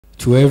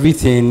To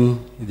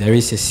everything there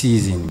is a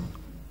season,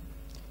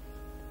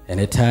 and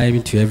a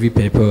time to every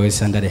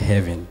purpose under the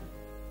heaven.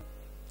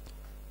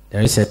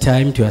 There is a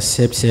time to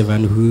accept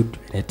servanthood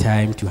and a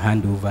time to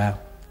hand over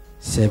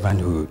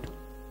servanthood.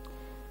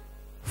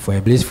 For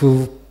a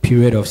blissful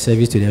period of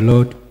service to the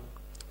Lord,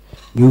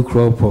 new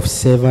crop of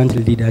servant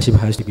leadership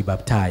has to be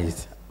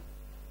baptized.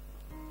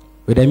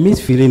 With a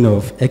mixed feeling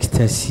of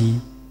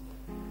ecstasy,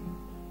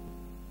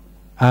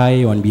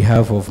 I, on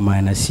behalf of my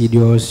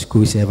assiduous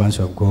co-servants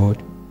of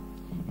God,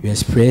 we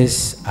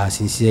express our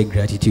sincere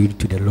gratitude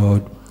to the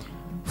Lord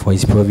for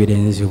his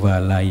providence over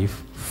our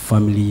life,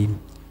 family,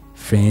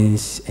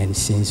 friends, and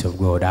saints of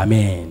God.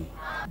 Amen.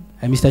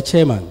 And Mr.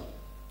 Chairman,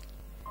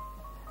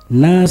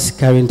 Gnaas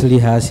currently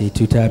has a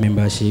total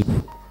membership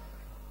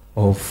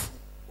of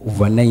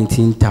over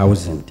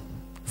 19,000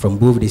 from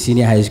both the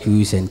senior high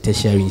schools and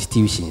tertiary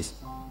institutions.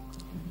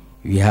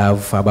 We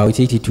have about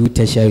 82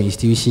 tertiary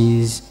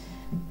institutions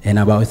and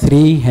about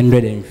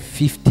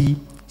 350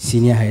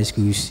 senior high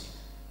schools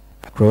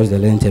across the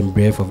length and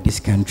breadth of this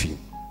country.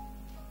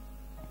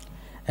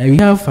 And we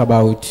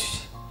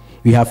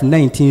have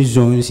 19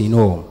 zones in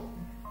all,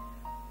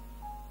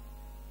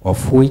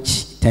 of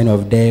which 10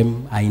 of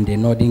them are in the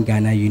Northern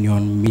Ghana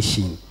Union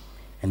Mission,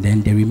 and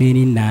then the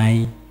remaining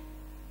 9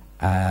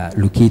 are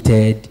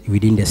located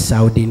within the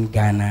Southern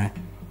Ghana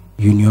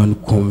Union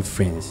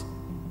Conference.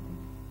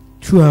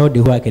 Throughout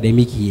the whole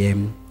academic year,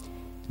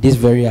 this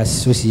very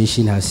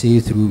association has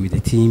sailed through with the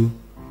theme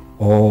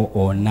all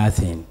or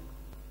nothing.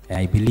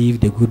 I believe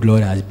the good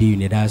Lord has been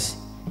with us.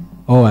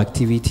 All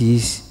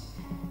activities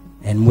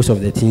and most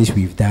of the things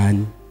we've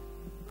done,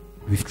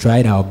 we've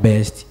tried our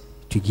best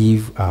to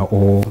give our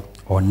all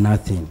or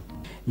nothing.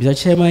 Mr.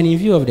 Chairman, in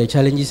view of the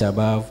challenges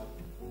above,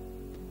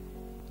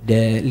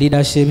 the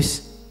leadership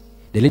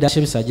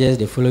suggests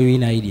the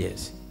following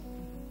ideas.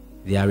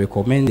 They are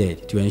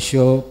recommended to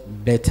ensure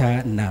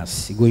better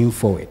Gnaas going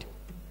forward.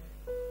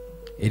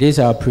 It is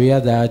our prayer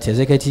that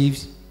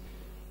executives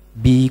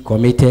be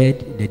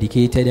committed,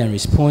 dedicated, and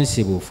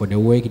responsible for the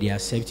work they are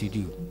set to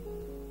do.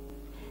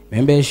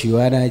 Members should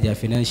honor their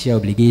financial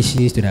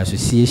obligations to the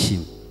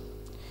association.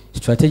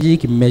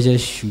 Strategic measures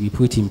should be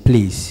put in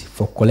place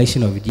for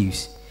collection of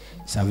dues,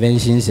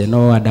 subventions, and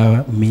all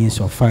other means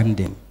of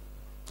funding.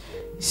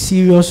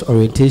 Serious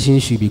orientation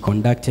should be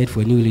conducted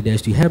for new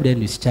leaders to help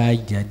them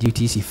discharge their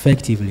duties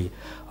effectively,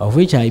 of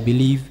which I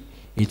believe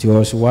it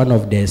was one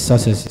of the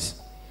successes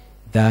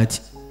that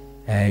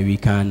we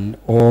can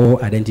all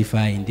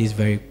identify in this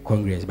very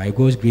Congress. By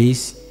God's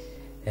grace,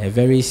 a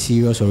very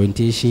serious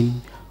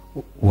orientation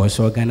was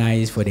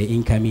organized for the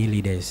incoming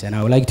leaders, and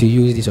I would like to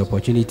use this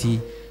opportunity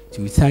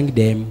to thank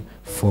them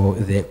for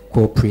their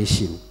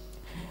cooperation.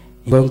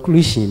 In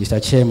conclusion,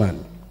 Mr.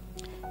 Chairman,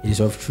 it is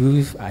of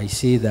truth I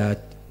say that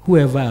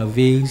whoever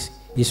avails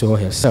his or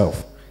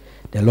herself,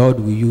 the Lord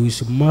will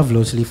use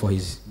marvelously for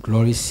his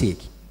glory's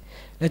sake.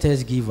 Let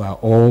us give our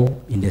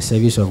all in the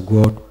service of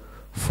God,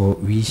 for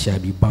we shall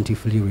be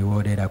bountifully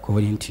rewarded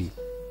according to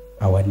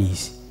our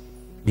needs.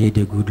 May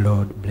the good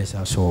Lord bless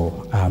us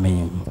all.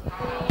 Amen.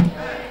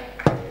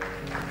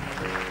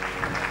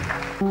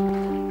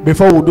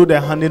 Before we do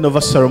the handing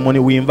over ceremony,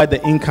 we invite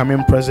the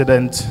incoming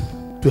president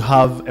to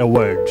have a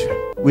word.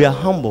 We are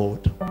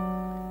humbled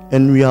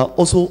and we are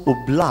also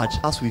obliged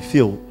as we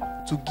feel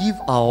to give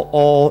our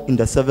all in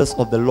the service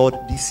of the Lord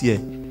this year,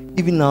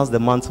 even as the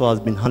mantle has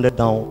been handed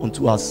down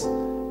unto us.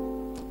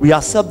 We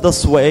accept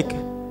this work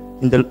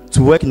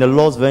to work in the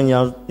Lord's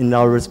vineyard in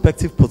our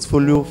respective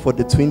portfolio for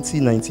the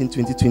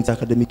 2019-2020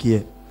 academic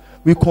year.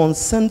 We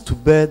consent to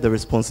bear the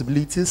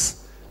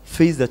responsibilities,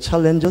 face the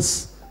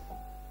challenges,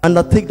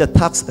 undertake the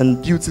tasks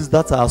and duties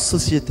that are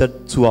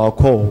associated to our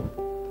call.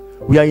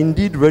 We are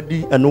indeed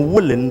ready and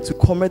willing to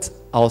commit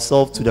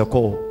ourselves to the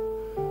call.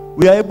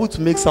 We are able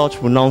to make such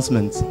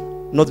pronouncements,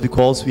 not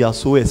because we are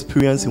so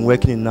experienced in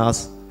working in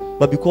us,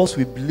 but because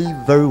we believe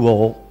very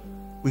well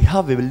we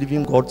have a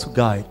living God to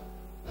guide,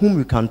 whom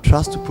we can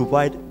trust to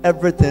provide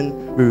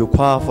everything we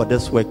require for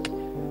this work,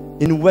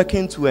 in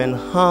working to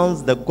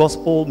enhance the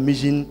gospel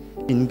mission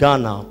in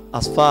Ghana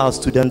as far as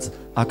students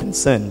are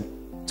concerned.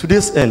 To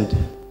this end,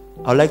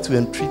 I'd like to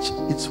entreat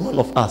each one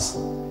of us,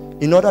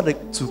 in order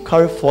to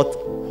carry forth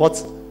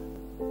what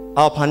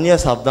our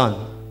pioneers have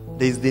done,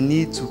 there is the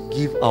need to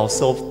give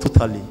ourselves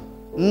totally,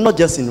 not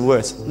just in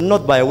words,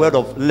 not by word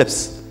of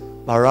lips,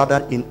 but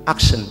rather in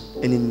action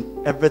and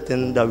in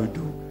everything that we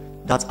do,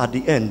 that at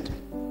the end,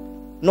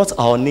 not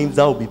our names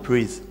that will be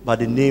praised, but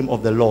the name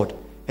of the Lord.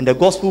 And the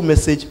gospel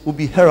message will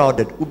be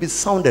heralded, will be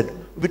sounded,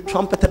 will be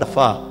trumpeted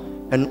afar,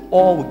 and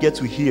all will get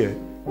to hear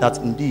that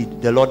indeed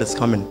the Lord is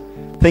coming.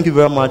 Thank you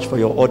very much for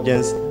your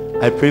audience.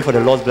 I pray for the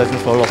Lord's blessing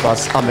for all of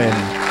us. Amen.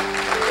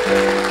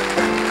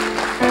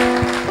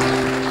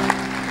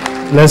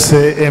 Let's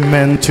say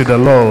amen to the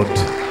Lord.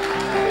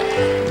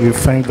 We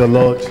thank the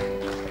Lord.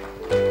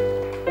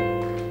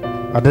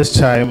 At this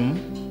time,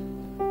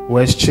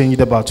 we exchange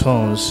the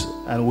batons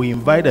and we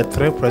invite the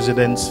 3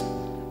 presidents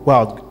who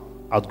are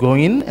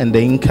outgoing and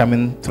the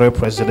incoming 3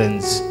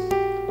 presidents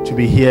to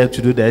be here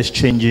to do the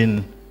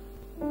exchanging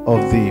of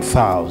the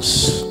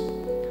files.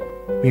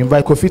 We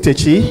invite Kofi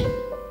Techi,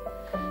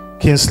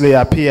 Kingsley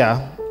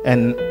Apia,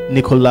 and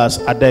Nicholas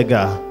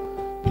Adega.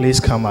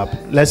 Please come up.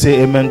 Let's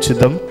say amen to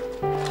them.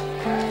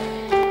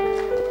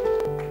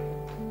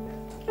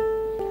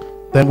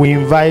 Then we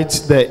invite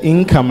the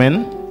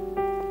incoming,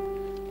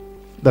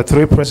 the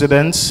three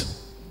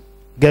presidents,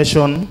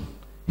 Gershon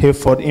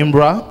Hayford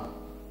Imbra,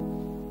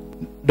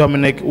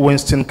 Dominic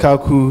Winston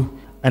Kaku,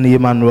 and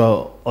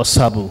Emmanuel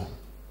Osabu.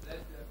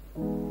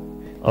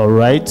 All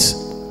right.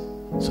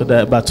 So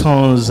the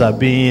batons are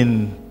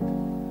being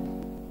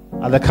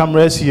at the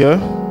cameras here.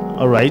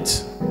 All right.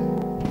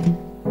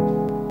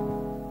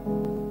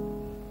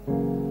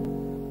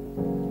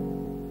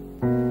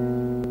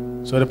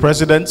 So the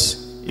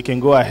presidents, you can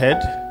go ahead.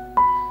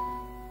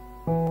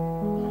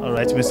 All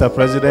right, Mr.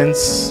 President.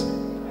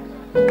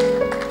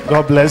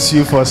 God bless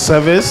you for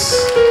service.